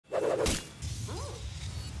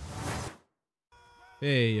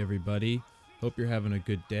Hey everybody, hope you're having a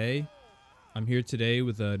good day. I'm here today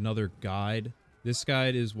with another guide. This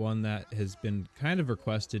guide is one that has been kind of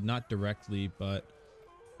requested, not directly, but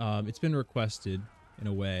it's been requested in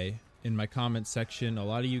a way. In my comment section, a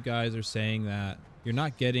lot of you guys are saying that you're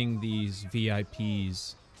not getting these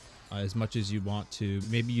VIPs as much as you want to.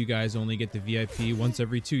 Maybe you guys only get the VIP once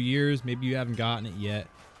every 2 years, maybe you haven't gotten it yet.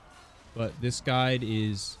 But this guide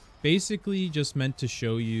is basically just meant to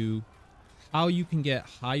show you how you can get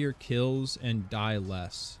higher kills and die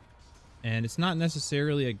less. And it's not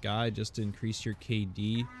necessarily a guide just to increase your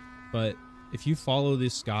KD, but if you follow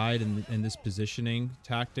this guide and this positioning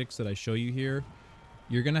tactics that I show you here,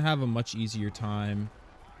 you're gonna have a much easier time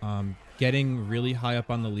getting really high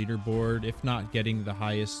up on the leaderboard, if not getting the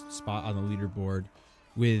highest spot on the leaderboard,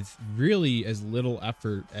 with really as little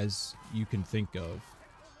effort as you can think of.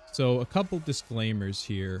 So a couple disclaimers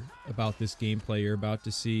here about this gameplay you're about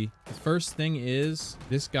to see. The first thing is,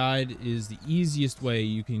 this guide is the easiest way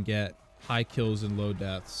you can get high kills and low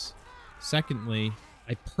deaths. Secondly,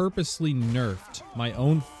 I purposely nerfed my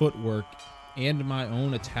own footwork and my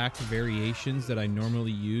own attack variations that I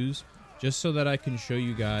normally use, just so that I can show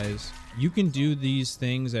you guys you can do these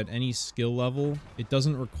things at any skill level. It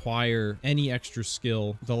doesn't require any extra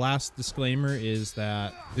skill. The last disclaimer is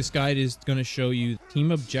that this guide is going to show you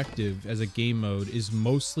team objective as a game mode is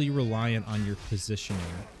mostly reliant on your positioning.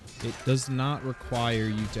 It does not require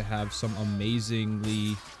you to have some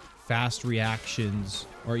amazingly fast reactions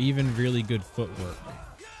or even really good footwork.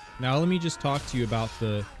 Now let me just talk to you about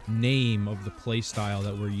the name of the playstyle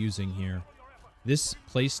that we're using here. This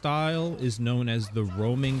playstyle is known as the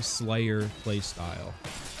Roaming Slayer playstyle.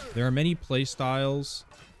 There are many playstyles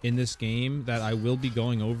in this game that I will be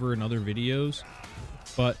going over in other videos,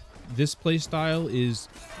 but this playstyle is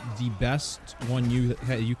the best one you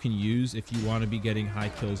can use if you want to be getting high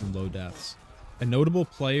kills and low deaths. A notable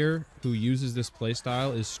player who uses this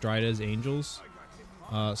playstyle is Strida's Angels.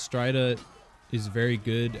 Strida is very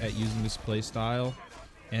good at using this playstyle,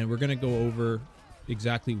 and we're going to go over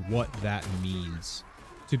exactly what that means.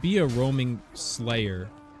 To be a roaming slayer,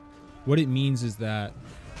 what it means is that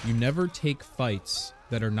you never take fights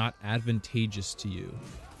that are not advantageous to you,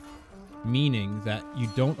 meaning that you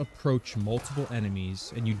don't approach multiple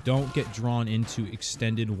enemies and you don't get drawn into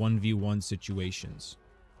extended 1v1 situations.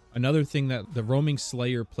 Another thing that the roaming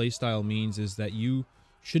slayer playstyle means is that you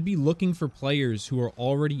should be looking for players who are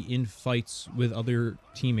already in fights with other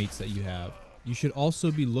teammates that you have. You should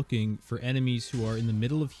also be looking for enemies who are in the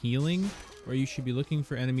middle of healing, or you should be looking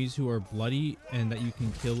for enemies who are bloody and that you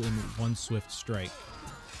can kill in one swift strike.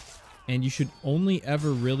 And you should only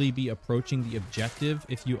ever really be approaching the objective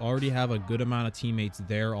if you already have a good amount of teammates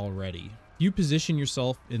there already. If you position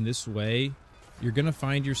yourself in this way, you're going to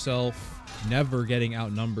find yourself never getting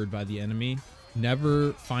outnumbered by the enemy,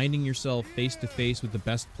 never finding yourself face to face with the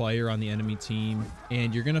best player on the enemy team,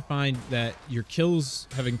 and you're gonna find that your kills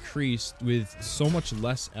have increased with so much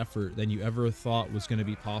less effort than you ever thought was going to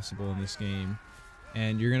be possible in this game,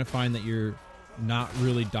 and you're gonna find that you're not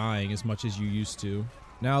really dying as much as you used to.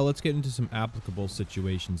 Now let's get into some applicable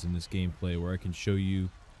situations in this gameplay where I can show you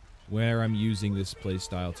where I'm using this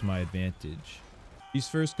playstyle to my advantage. These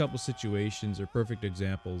first couple situations are perfect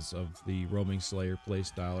examples of the Roaming Slayer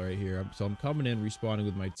playstyle right here. So I'm coming in, respawning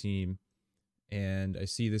with my team, and I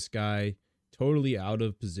see this guy totally out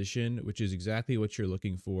of position, which is exactly what you're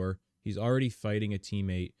looking for. He's already fighting a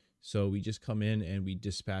teammate, so we just come in and we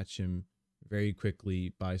dispatch him very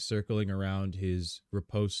quickly by circling around his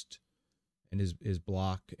riposte and his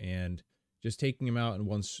block and just taking him out in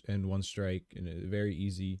one strike in a very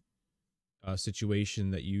easy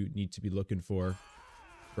situation that you need to be looking for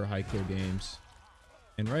high kill games.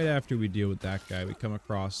 And right after we deal with that guy, we come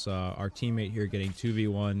across our teammate here getting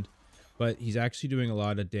 2v1, but he's actually doing a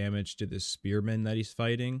lot of damage to this spearman that he's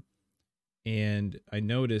fighting. And I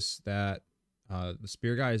notice that the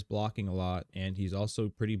spear guy is blocking a lot, and he's also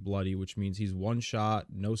pretty bloody, which means he's one shot,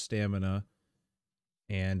 no stamina.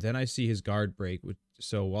 And then I see his guard break,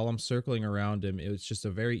 so while I'm circling around him, it's just a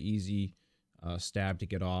very easy stab to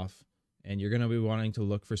get off. And you're going to be wanting to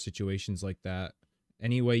look for situations like that.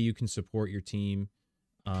 Any way you can support your team.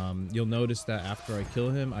 You'll notice that after I kill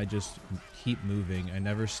him, I just keep moving. I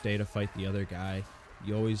never stay to fight the other guy.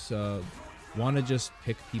 You always want to just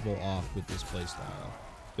pick people off with this playstyle.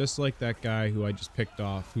 Just like that guy who I just picked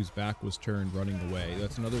off, whose back was turned running away.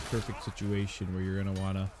 That's another perfect situation where you're going to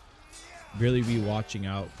want to really be watching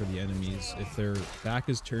out for the enemies. If their back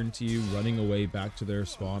is turned to you, running away back to their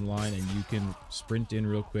spawn line, and you can sprint in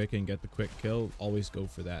real quick and get the quick kill, always go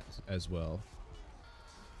for that as well.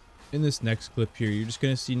 In this next clip here, you're just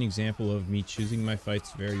going to see an example of me choosing my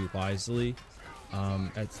fights very wisely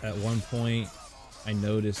At one point, I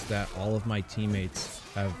noticed that all of my teammates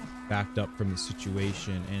have backed up from the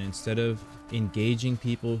situation, and instead of engaging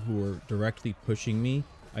people who were directly pushing me,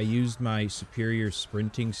 I used my superior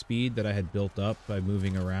sprinting speed that I had built up by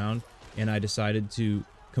moving around, and I decided to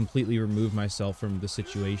completely remove myself from the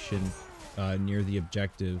situation near the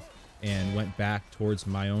objective and went back towards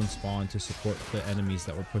my own spawn to support the enemies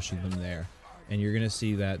that were pushing them there. And you're going to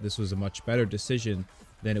see that this was a much better decision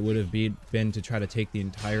than it would have been to try to take the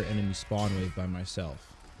entire enemy spawn wave by myself.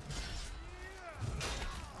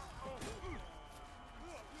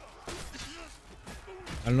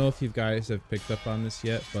 I don't know if you guys have picked up on this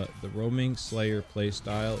yet, but the roaming slayer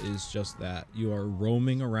playstyle is just that. You are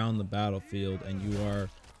roaming around the battlefield and you are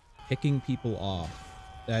picking people off.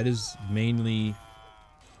 That is mainly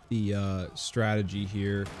the strategy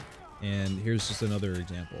here, and here's just another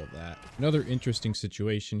example of that. Another interesting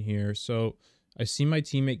situation here. So I see my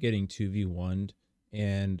teammate getting 2v1'd,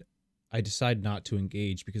 and I decide not to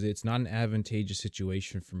engage because it's not an advantageous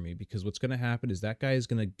situation for me, because what's going to happen is that guy is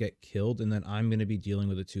going to get killed and then I'm going to be dealing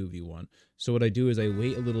with a 2v1. So what I do is I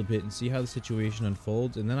wait a little bit and see how the situation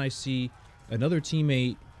unfolds, and then I see another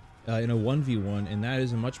teammate in a 1v1, and that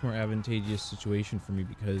is a much more advantageous situation for me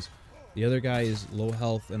because the other guy is low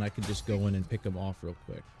health and I can just go in and pick him off real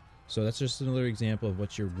quick. So that's just another example of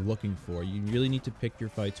what you're looking for. You really need to pick your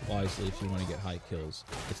fights wisely if you want to get high kills.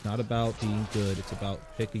 It's not about being good, it's about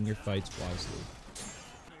picking your fights wisely.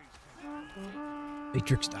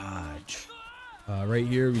 Matrix dodge. Right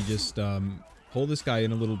here, we just pull this guy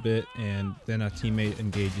in a little bit, and then a teammate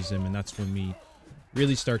engages him, and that's when we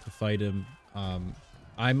really start to fight him.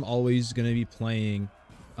 I'm always going to be playing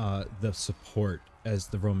the support as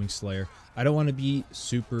the roaming slayer. I don't want to be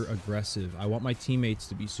super aggressive. I want my teammates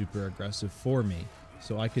to be super aggressive for me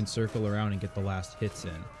so I can circle around and get the last hits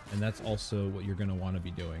in, and that's also what you're going to want to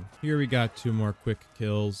be doing. Here we got 2 more quick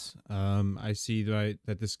kills. I see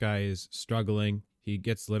that this guy is struggling. He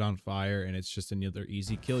gets lit on fire, and it's just another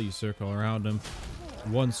easy kill. You circle around him,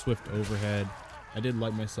 1 swift overhead. I did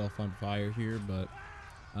light myself on fire here, but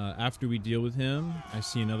after we deal with him, I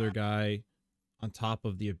see another guy on top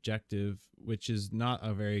of the objective, which is not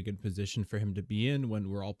a very good position for him to be in when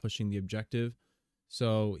we're all pushing the objective.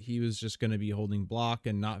 So he was just going to be holding block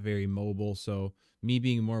and not very mobile. So me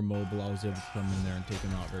being more mobile, I was able to come in there and take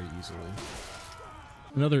him out very easily.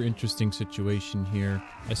 Another interesting situation here.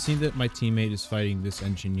 I see that my teammate is fighting this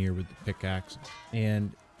engineer with the pickaxe,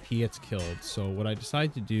 and he gets killed. So what I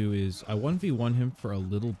decide to do is I 1v1 him for a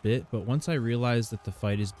little bit, but once I realize that the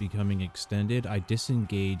fight is becoming extended, I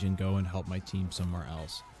disengage and go and help my team somewhere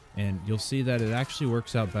else. And you'll see that it actually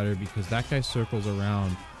works out better because that guy circles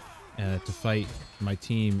around to fight my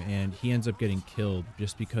team, and he ends up getting killed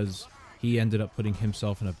just because he ended up putting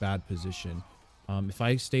himself in a bad position. If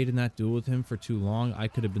I stayed in that duel with him for too long, I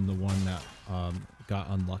could have been the one that got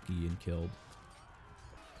unlucky and killed.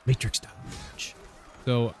 Matrix dodge.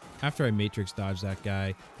 So after I matrix dodge that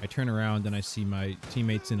guy, I turn around and I see my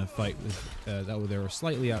teammates in a fight with that they were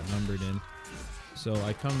slightly outnumbered in. So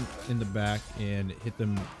I come in the back and hit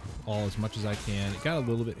them all as much as I can. It got a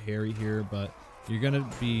little bit hairy here, but you're going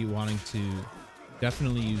to be wanting to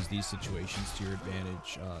definitely use these situations to your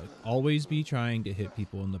advantage. Always be trying to hit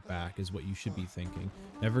people in the back is what you should be thinking.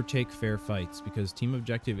 Never take fair fights, because team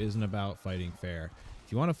objective isn't about fighting fair.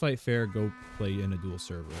 If you want to fight fair, go play in a dual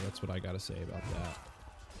server. That's what I got to say about that.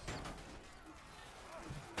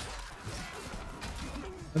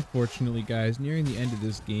 Unfortunately, guys, nearing the end of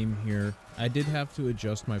this game here, I did have to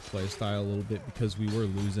adjust my playstyle a little bit because we were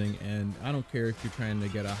losing, and I don't care if you're trying to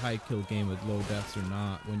get a high kill game with low deaths or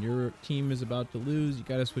not. When your team is about to lose, you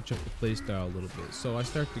got to switch up the playstyle a little bit. So I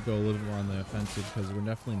start to go a little more on the offensive because we're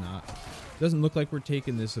definitely not. It doesn't look like we're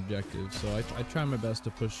taking this objective, so I try my best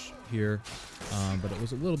to push here, but it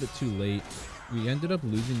was a little bit too late. We ended up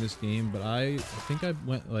losing this game, but I think I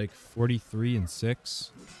went like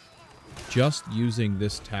 43-6. Just using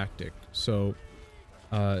this tactic. So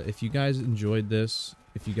if you guys enjoyed this,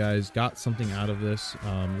 if you guys got something out of this,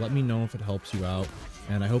 let me know if it helps you out,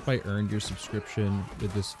 and I hope I earned your subscription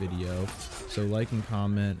with this video. So like and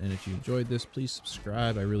comment, and if you enjoyed this, please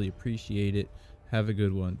subscribe. I really appreciate it. Have a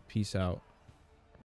good one. Peace out.